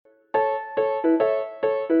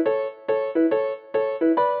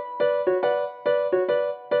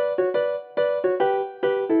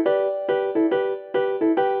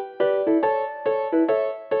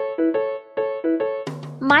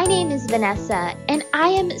Vanessa, and I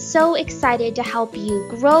am so excited to help you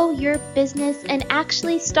grow your business and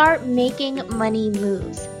actually start making money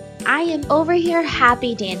moves. I am over here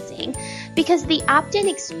happy dancing because the Opt-in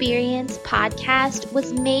Experience podcast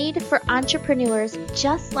was made for entrepreneurs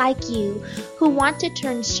just like you who want to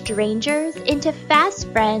turn strangers into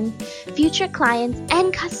fast friends, future clients,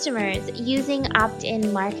 and customers using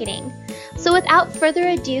opt-in marketing. So without further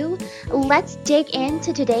ado, let's dig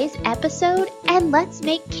into today's episode and let's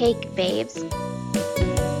make cake, babes.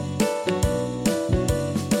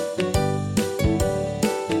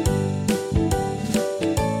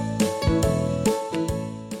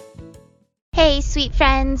 Hey sweet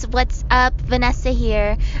friends, what's up? Vanessa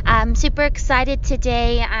here. I'm super excited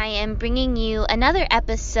today. I am bringing you another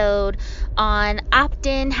episode on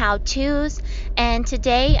opt-in how-tos, and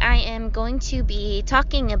today I am going to be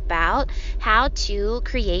talking about how to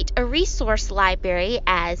create a resource library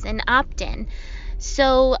as an opt-in.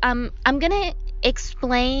 So I'm going to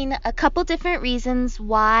explain a couple different reasons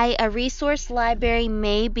why a resource library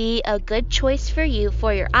may be a good choice for you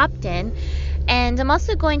for your opt-in. And I'm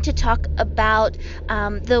also going to talk about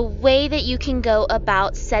the way that you can go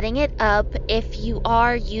about setting it up if you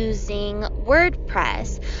are using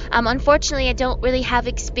WordPress. Unfortunately, I don't really have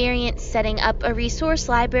experience setting up a resource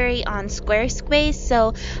library on Squarespace,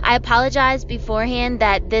 so I apologize beforehand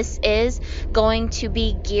that this is going to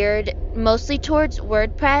be geared mostly towards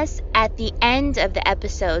WordPress at the end of the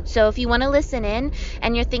episode. So if you want to listen in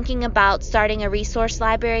and you're thinking about starting a resource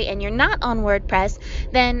library and you're not on WordPress,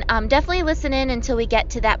 then definitely listen in until we get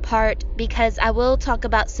to that part, because I will talk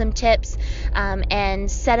about some tips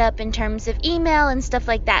and setup in terms of email and stuff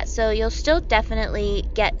like that. So you'll still definitely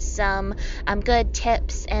get some good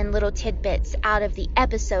tips and little tidbits out of the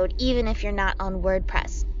episode, even if you're not on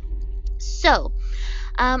WordPress. So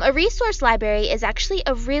a resource library is actually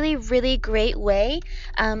a really, really great way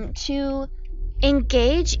to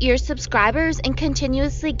engage your subscribers and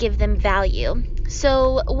continuously give them value.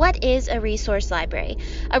 So what is a resource library?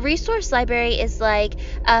 A resource library is like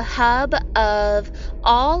a hub of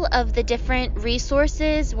all of the different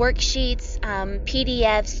resources, worksheets,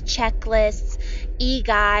 PDFs, checklists,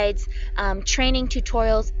 e-guides, training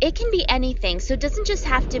tutorials. It can be anything. So it doesn't just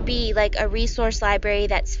have to be like a resource library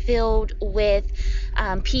that's filled with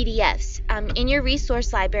PDFs. In your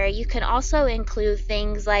resource library, you can also include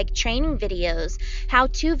things like training videos,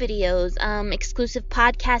 how-to videos, exclusive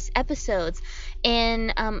podcast episodes.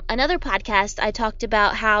 In another podcast, I talked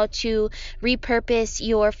about how to repurpose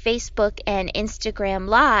your Facebook and Instagram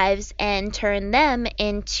lives and turn them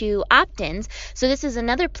into opt-ins. So this is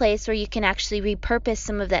another place where you can actually repurpose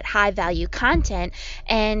some of that high-value content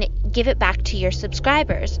and give it back to your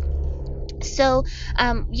subscribers. So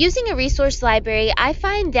using a resource library, I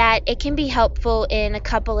find that it can be helpful in a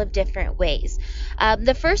couple of different ways.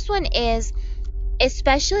 The first one is,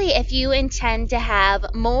 especially if you intend to have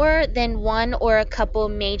more than one or a couple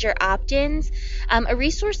major opt-ins, a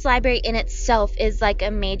resource library in itself is like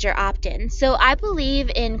a major opt-in. So I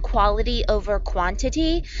believe in quality over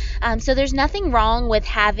quantity. So there's nothing wrong with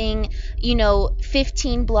having,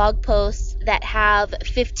 15 blog posts that have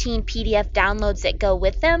 15 PDF downloads that go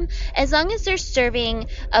with them, as long as they're serving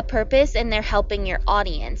a purpose and they're helping your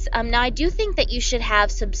audience. Now, I do think that you should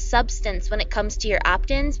have some substance when it comes to your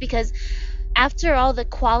opt-ins, because after all, the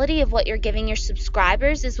quality of what you're giving your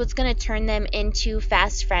subscribers is what's going to turn them into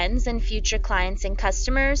fast friends and future clients and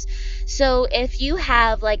customers. So if you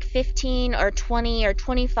have like 15 or 20 or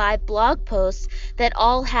 25 blog posts that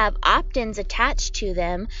all have opt-ins attached to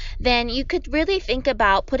them, then you could really think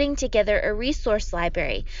about putting together a resource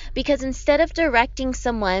library, because instead of directing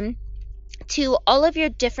someone to all of your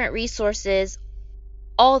different resources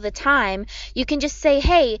all the time, you can just say,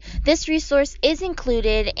 hey, this resource is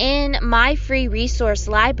included in my free resource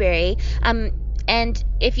library, and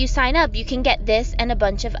if you sign up, you can get this and a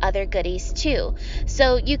bunch of other goodies too.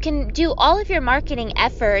 So you can do all of your marketing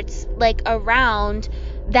efforts like around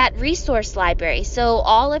that resource library. So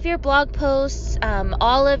all of your blog posts,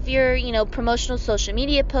 all of your promotional social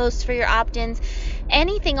media posts for your opt-ins,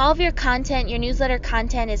 anything, all of your content, your newsletter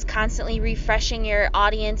content is constantly refreshing your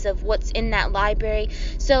audience of what's in that library.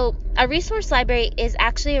 So a resource library is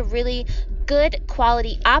actually a really good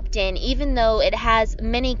quality opt-in, even though it has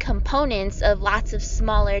many components of lots of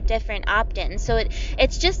smaller different opt-ins. So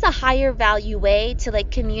it's just a higher value way to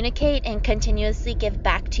like communicate and continuously give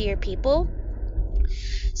back to your people.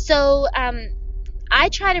 So I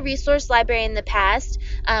tried a resource library in the past.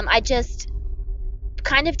 I just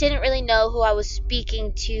kind of didn't really know who I was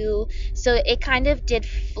speaking to, so it kind of did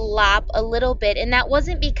flop a little bit. And that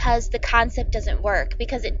wasn't because the concept doesn't work,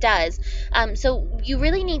 because it does. So you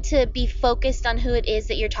really need to be focused on who it is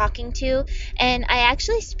that you're talking to. And I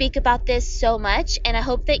actually speak about this so much, and I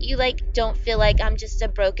hope that you don't feel like I'm just a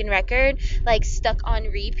broken record, stuck on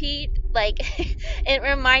repeat. It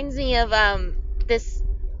reminds me of this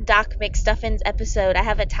Doc McStuffins episode. I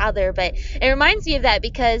have a toddler, but it reminds me of that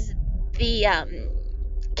because the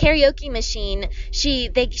karaoke machine,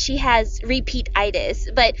 she has repeat-itis.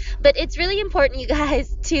 But it's really important, you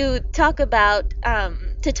guys, to talk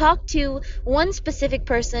to one specific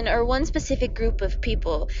person or one specific group of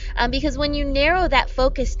people, because when you narrow that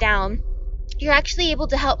focus down, you're actually able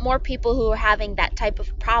to help more people who are having that type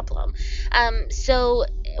of problem. So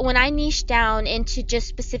when I niche down into just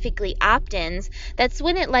specifically opt-ins, that's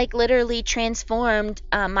when it literally transformed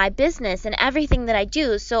my business and everything that I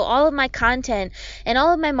do. So all of my content and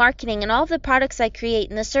all of my marketing and all of the products I create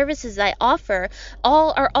and the services I offer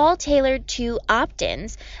are all tailored to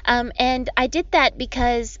opt-ins. And I did that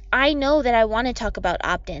because I know that I want to talk about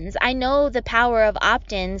opt-ins. I know the power of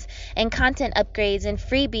opt-ins and content upgrades and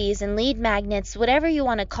freebies and lead magnets, whatever you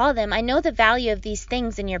want to call them. I know the value of these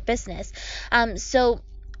things in your business. So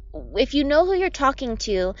if you know who you're talking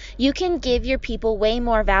to, you can give your people way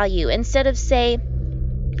more value. Instead of, say,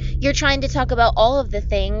 you're trying to talk about all of the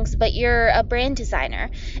things, but you're a brand designer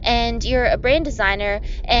and you're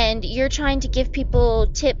trying to give people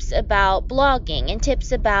tips about blogging and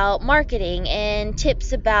tips about marketing and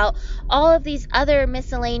tips about all of these other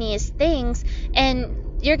miscellaneous things, and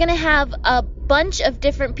you're going to have a bunch of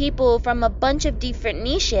different people from a bunch of different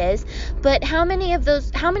niches, but how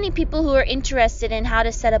many people who are interested in how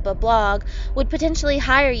to set up a blog would potentially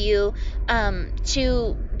hire you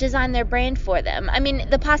to design their brand for them? I mean,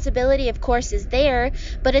 the possibility, of course, is there,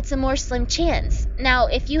 but it's a more slim chance. Now,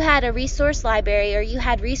 if you had a resource library or you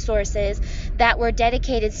had resources that were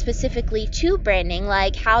dedicated specifically to branding,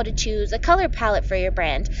 like how to choose a color palette for your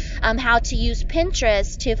brand, how to use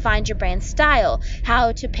Pinterest to find your brand style,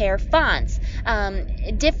 how to pair fonts,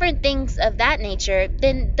 different things of that nature,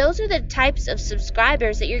 then those are the types of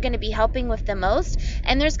subscribers that you're going to be helping with the most,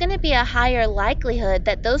 and there's going to be a higher likelihood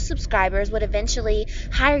that those subscribers would eventually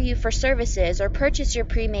hire you for services or purchase your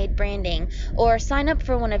pre-made branding or sign up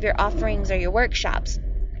for one of your offerings or your workshops.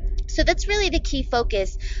 So that's really the key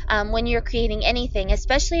focus when you're creating anything,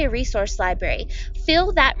 especially a resource library.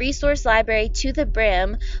 Fill that resource library to the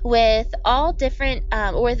brim with all different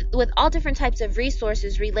with all different types of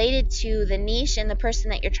resources related to the niche and the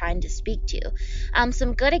person that you're trying to speak to.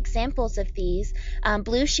 Some good examples of these: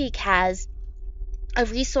 Bluesheek has a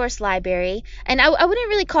resource library, and I wouldn't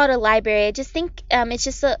really call it a library. I just think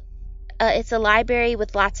it's a library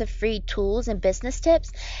with lots of free tools and business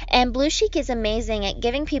tips. And Bluesheek is amazing at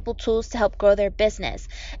giving people tools to help grow their business.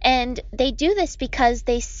 And they do this because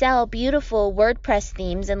they sell beautiful WordPress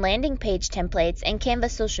themes and landing page templates and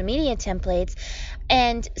Canva social media templates.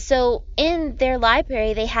 And so in their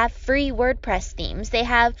library, they have free WordPress themes. They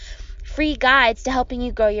have free guides to helping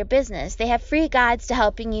you grow your business. They have free guides to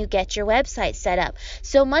helping you get your website set up.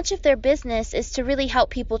 So much of their business is to really help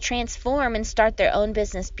people transform and start their own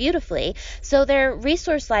business beautifully. So their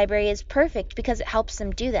resource library is perfect because it helps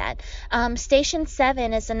them do that. Station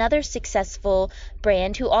 7 is another successful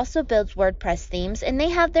brand who also builds WordPress themes, and they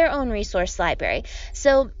have their own resource library.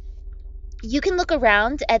 So you can look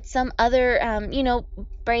around at some other,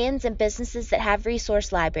 brands and businesses that have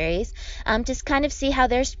resource libraries, just kind of see how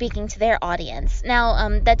they're speaking to their audience.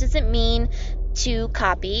 Now, that doesn't mean to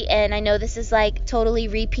copy, and I know this is totally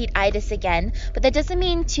repeat-itis again, but that doesn't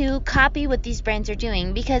mean to copy what these brands are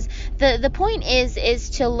doing, because the point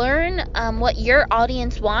is to learn what your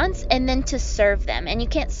audience wants and then to serve them. And you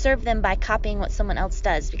can't serve them by copying what someone else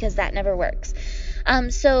does, because that never works.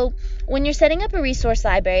 So when you're setting up a resource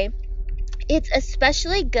library, it's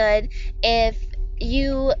especially good if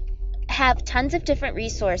you have tons of different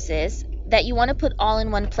resources that you want to put all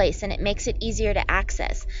in one place, and it makes it easier to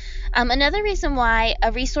access. Another reason why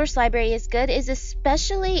a resource library is good is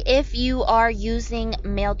especially if you are using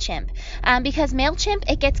MailChimp, because MailChimp,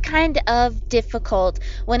 it gets kind of difficult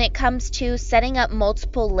when it comes to setting up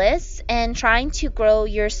multiple lists and trying to grow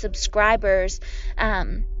your subscribers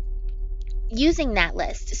using that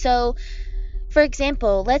list. So for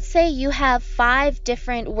example, let's say you have 5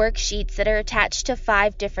 different worksheets that are attached to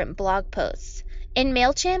 5 different blog posts. In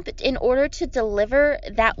MailChimp, in order to deliver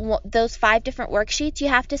those 5 different worksheets, you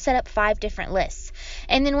have to set up 5 different lists.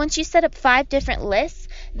 And then once you set up 5 different lists,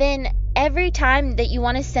 then every time that you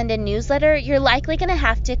want to send a newsletter, you're likely going to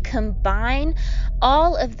have to combine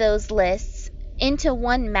all of those lists into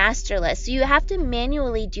one master list. So you have to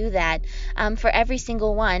manually do that for every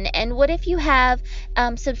single one. And what if you have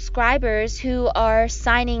subscribers who are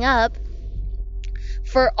signing up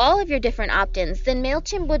for all of your different opt-ins? Then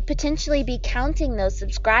MailChimp would potentially be counting those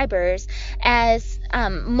subscribers as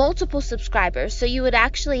multiple subscribers. So you would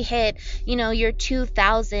actually hit, your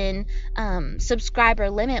 2,000 subscriber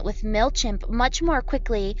limit with MailChimp much more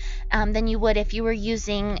quickly than you would if you were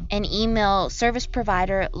using an email service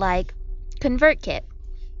provider like ConvertKit.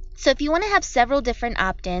 So if you want to have several different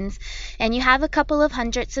opt-ins and you have a couple of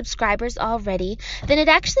hundred subscribers already, then it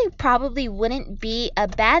actually probably wouldn't be a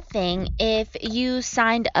bad thing if you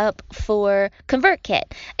signed up for ConvertKit.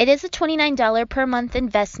 It is a $29 per month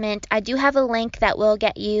investment. I do have a link that will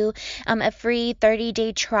get you a free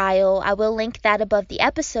 30-day trial. I will link that above the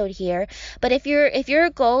episode here. But if your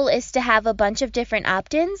goal is to have a bunch of different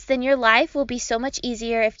opt-ins, then your life will be so much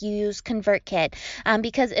easier if you use ConvertKit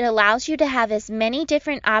because it allows you to have as many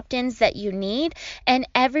different opt-ins that you need, and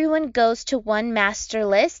everyone goes to one master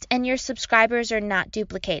list and your subscribers are not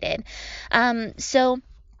duplicated. So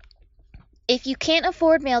if you can't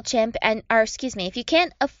afford MailChimp if you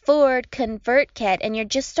can't afford ConvertKit and you're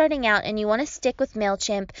just starting out and you want to stick with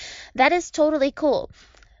MailChimp, that is totally cool.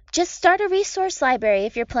 Just start a resource library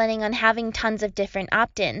if you're planning on having tons of different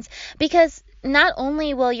opt-ins, because not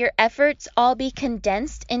only will your efforts all be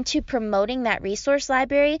condensed into promoting that resource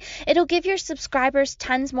library, it'll give your subscribers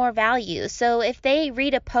tons more value. So if they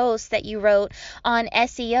read a post that you wrote on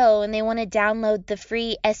SEO and they want to download the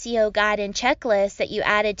free SEO guide and checklist that you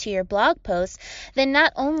added to your blog post, then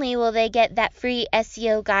not only will they get that free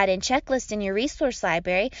SEO guide and checklist in your resource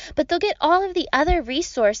library, but they'll get all of the other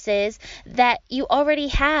resources that you already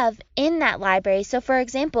have in that library. So for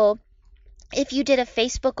example, if you did a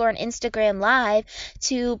Facebook or an Instagram live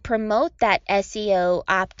to promote that SEO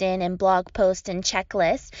opt-in and blog post and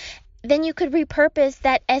checklist, then you could repurpose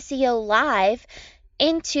that SEO live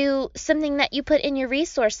into something that you put in your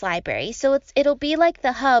resource library. So it'll be like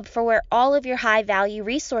the hub for where all of your high value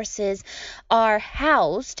resources are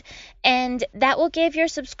housed, and that will give your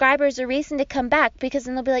subscribers a reason to come back, because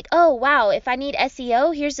then they'll be like, oh wow, if I need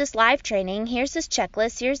SEO, here's this live training, here's this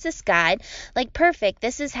checklist, here's this guide, like perfect.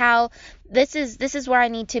 This is where I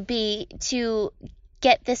need to be to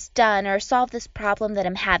get this done or solve this problem that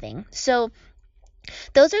I'm having. So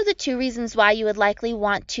those are the two reasons why you would likely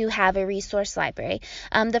want to have a resource library.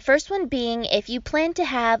 The first one being if you plan to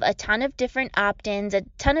have a ton of different opt-ins, a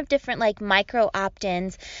ton of different like micro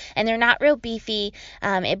opt-ins, and they're not real beefy,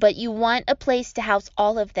 but you want a place to house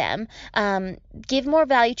all of them, give more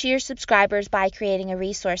value to your subscribers by creating a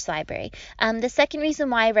resource library. The second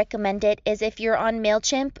reason why I recommend it is if you're on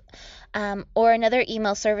MailChimp, or another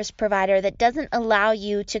email service provider that doesn't allow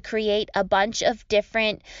you to create a bunch of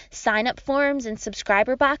different sign-up forms and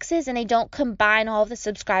subscriber boxes, and they don't combine all of the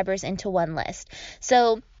subscribers into one list.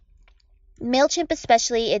 So MailChimp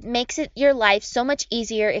especially, it makes your life so much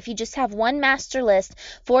easier if you just have one master list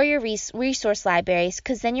for your resource libraries,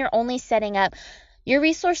 because then you're only setting up your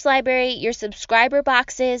resource library, your subscriber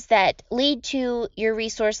boxes that lead to your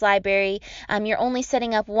resource library. You're only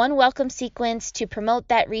setting up one welcome sequence to promote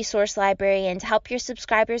that resource library and to help your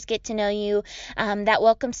subscribers get to know you. That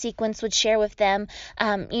welcome sequence would share with them,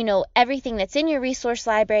 everything that's in your resource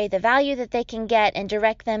library, the value that they can get, and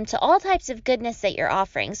direct them to all types of goodness that you're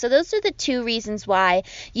offering. So those are the two reasons why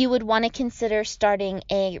you would want to consider starting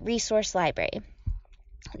a resource library.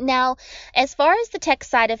 Now, as far as the tech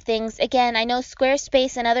side of things, again, I know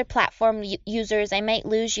Squarespace and other platform users, I might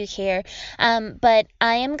lose you here, but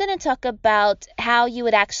I am going to talk about how you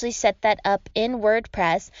would actually set that up in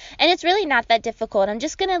WordPress, and it's really not that difficult. I'm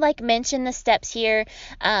just going to mention the steps here,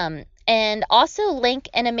 and also link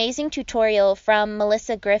an amazing tutorial from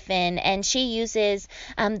Melissa Griffin, and she uses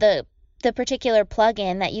the particular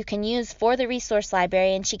plugin that you can use for the resource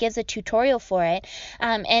library, and she gives a tutorial for it,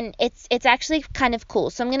 and it's actually kind of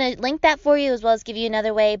cool. So I'm going to link that for you as well as give you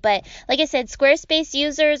another way. But like I said, Squarespace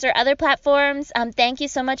users or other platforms, thank you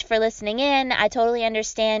so much for listening in. I totally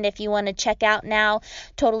understand if you want to check out now,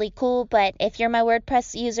 totally cool, but if you're my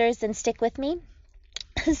WordPress users, then stick with me.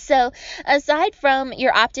 So aside from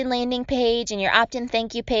your opt-in landing page and your opt-in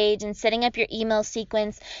thank you page and setting up your email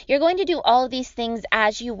sequence, you're going to do all of these things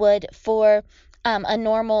as you would for a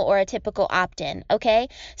normal or a typical opt-in, okay?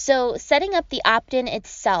 So setting up the opt-in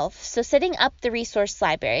itself, so setting up the resource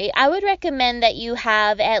library, I would recommend that you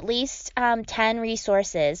have at least 10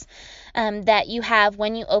 resources. that you have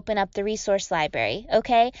when you open up the resource library,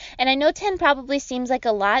 okay? And I know 10 probably seems like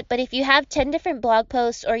a lot, but if you have 10 different blog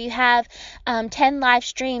posts, or you have 10 live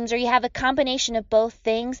streams, or you have a combination of both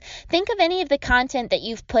things, think of any of the content that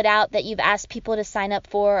you've put out that you've asked people to sign up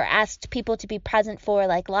for, or asked people to be present for,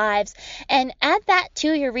 like lives, and add that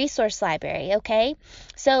to your resource library, okay?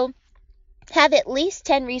 So have at least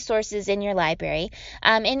 10 resources in your library,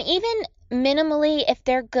 and even minimally, if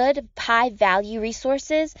they're good, high value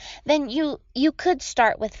resources, then you could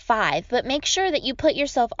start with 5, but make sure that you put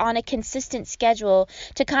yourself on a consistent schedule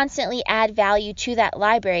to constantly add value to that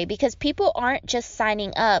library, because people aren't just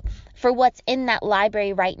signing up for what's in that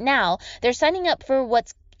library right now. They're signing up for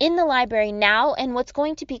what's in the library now and what's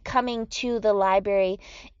going to be coming to the library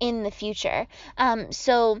in the future.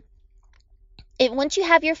 Once you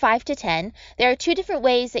have your 5 to 10, there are 2 different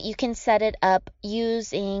ways that you can set it up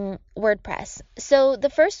using WordPress. So the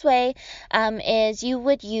first way is you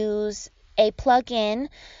would use a plugin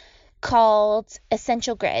called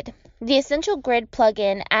Essential Grid. The Essential Grid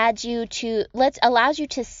plugin allows you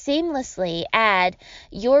to seamlessly add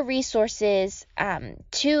your resources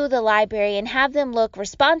to the library and have them look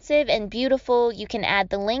responsive and beautiful. You can add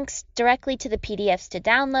the links directly to the PDFs to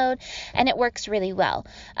download, and it works really well.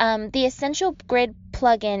 The Essential Grid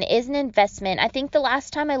plugin is an investment. I think the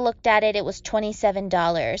last time I looked at it, it was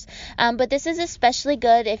 $27. But this is especially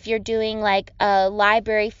good if you're doing like a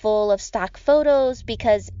library full of stock photos,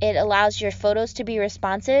 because it allows your photos to be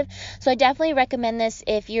responsive. So I definitely recommend this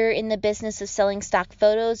if you're in the business of selling stock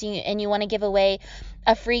photos and you want to give away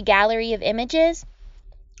a free gallery of images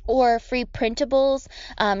or free printables,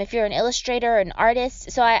 if you're an illustrator or an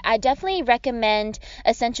artist. So I definitely recommend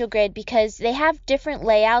Essential Grid, because they have different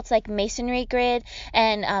layouts like Masonry Grid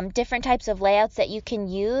and different types of layouts that you can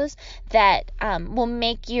use that will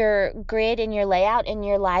make your grid and your layout in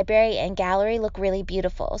your library and gallery look really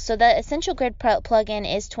beautiful. So the Essential Grid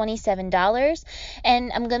plugin is $27,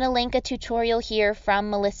 and I'm going to link a tutorial here from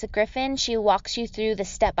Melissa Griffin. She walks you through the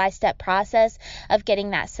step-by-step process of getting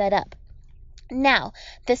that set up. Now,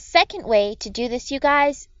 the second way to do this, you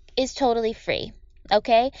guys, is totally free,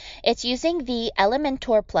 okay? It's using the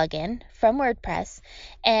Elementor plugin from WordPress,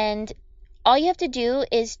 and all you have to do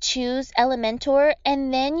is choose Elementor,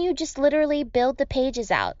 and then you just literally build the pages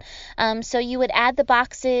out. So you would add the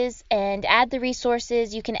boxes and add the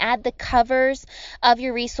resources. You can add the covers of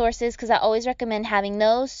your resources, because I always recommend having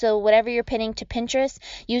those. So whatever you're pinning to Pinterest,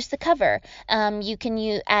 use the cover. You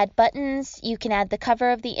can add buttons. You can add the cover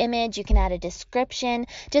of the image. You can add a description.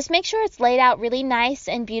 Just make sure it's laid out really nice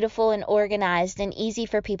and beautiful and organized and easy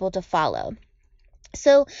for people to follow.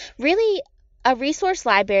 So really, a resource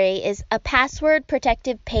library is a password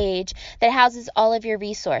protected page that houses all of your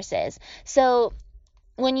resources. So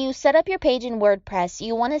when you set up your page in WordPress,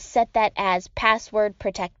 you want to set that as password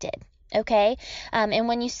protected. Okay, and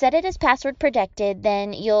when you set it as password protected,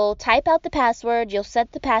 then you'll type out the password, you'll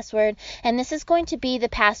set the password, and this is going to be the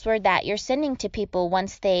password that you're sending to people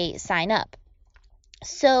once they sign up.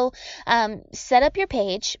 So set up your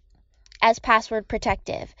page as password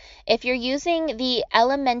protective. If you're using the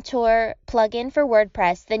Elementor plugin for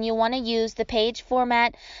WordPress, then you want to use the page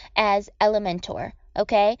format as Elementor.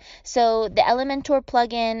 Okay, so the Elementor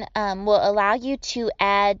plugin will allow you to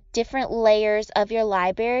add different layers of your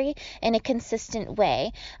library in a consistent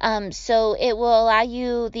way. So it will allow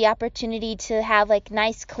you the opportunity to have like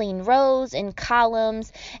nice clean rows and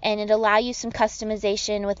columns, and it'll allow you some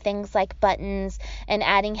customization with things like buttons and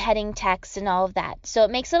adding heading text and all of that. So it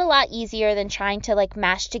makes it a lot easier than trying to like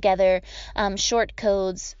mash together short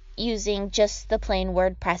codes using just the plain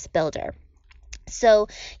WordPress builder. So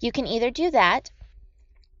you can either do that,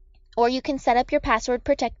 or you can set up your password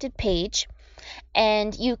protected page,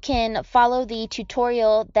 and you can follow the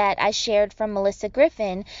tutorial that I shared from Melissa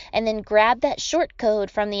Griffin, and then grab that short code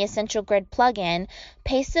from the Essential Grid plugin,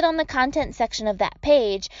 paste it on the content section of that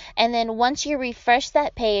page, and then once you refresh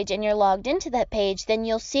that page and you're logged into that page, then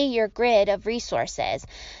you'll see your grid of resources.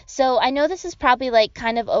 So I know this is probably like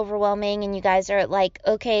kind of overwhelming, and you guys are like,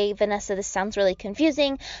 okay, Vanessa, this sounds really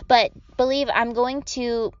confusing, but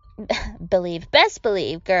best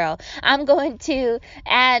believe, girl, I'm going to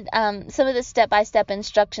add some of the step-by-step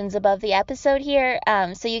instructions above the episode here,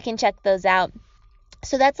 so you can check those out.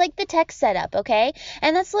 So that's like the text setup, okay?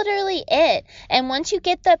 And that's literally it. And once you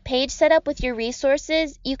get the page set up with your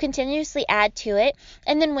resources, you continuously add to it.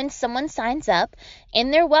 And then when someone signs up,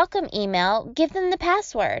 in their welcome email, give them the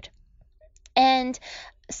password. And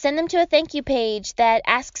send them to a thank you page that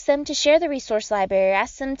asks them to share the resource library,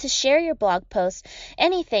 asks them to share your blog post,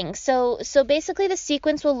 anything. So basically the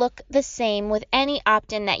sequence will look the same with any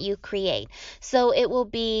opt-in that you create. So it will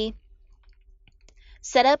be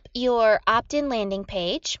set up your opt-in landing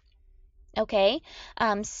page. Okay,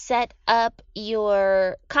 set up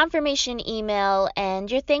your confirmation email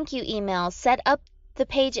and your thank you email. Set up the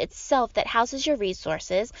page itself that houses your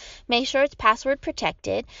resources. Make sure it's password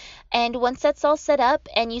protected. And once that's all set up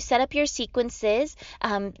and you set up your sequences,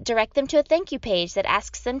 direct them to a thank you page that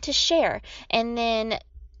asks them to share. And then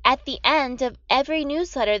at the end of every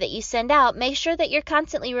newsletter that you send out, make sure that you're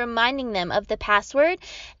constantly reminding them of the password.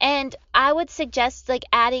 And I would suggest like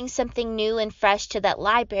adding something new and fresh to that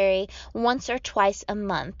library once or twice a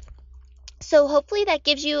month. So hopefully that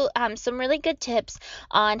gives you some really good tips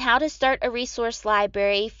on how to start a resource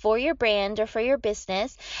library for your brand or for your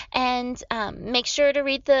business. And make sure to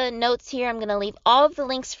read the notes here. I'm going to leave all of the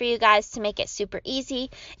links for you guys to make it super easy.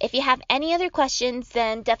 If you have any other questions,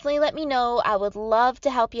 then definitely let me know. I would love to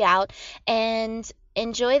help you out. And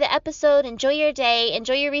enjoy the episode, enjoy your day,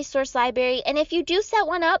 enjoy your resource library. And if you do set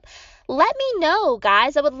one up, let me know,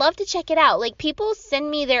 guys. I would love to check it out. Like, people send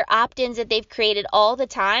me their opt-ins that they've created all the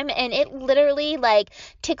time, and it literally like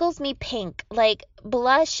tickles me pink, like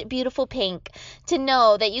blush beautiful pink, to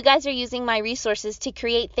know that you guys are using my resources to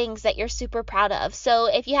create things that you're super proud of. So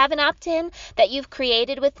if you have an opt-in that you've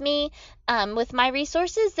created with me, with my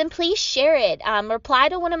resources, then please share it. Reply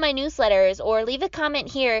to one of my newsletters or leave a comment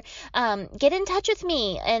here. Get in touch with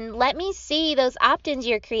me and let me see those opt-ins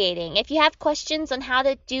you're creating. If you have questions on how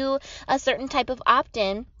to do a certain type of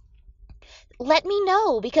opt-in, let me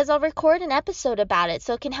know, because I'll record an episode about it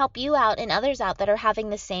so it can help you out and others out that are having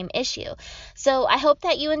the same issue. So I hope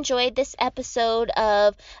that you enjoyed this episode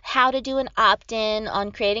of how to do an opt-in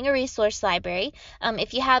on creating a resource library.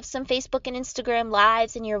 If you have some Facebook and Instagram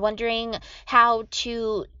lives and you're wondering how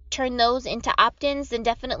to turn those into opt-ins, then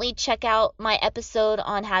definitely check out my episode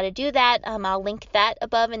on how to do that. I'll link that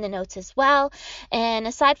above in the notes as well. And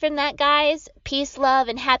aside from that, guys, peace, love,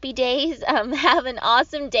 and happy days. Have an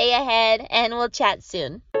awesome day ahead, and we'll chat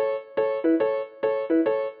soon.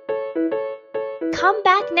 Come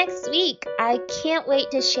back next week. I can't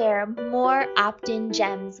wait to share more opt-in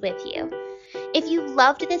gems with you. If you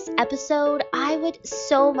loved this episode, I would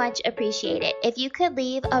so much appreciate it if you could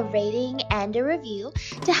leave a rating and a review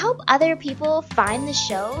to help other people find the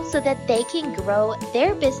show so that they can grow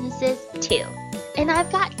their businesses too. And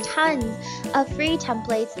I've got tons of free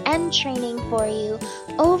templates and training for you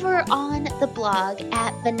over on the blog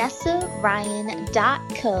at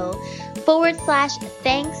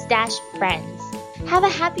vanessaryan.co/thanks-friends. Have a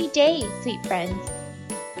happy day, sweet friends.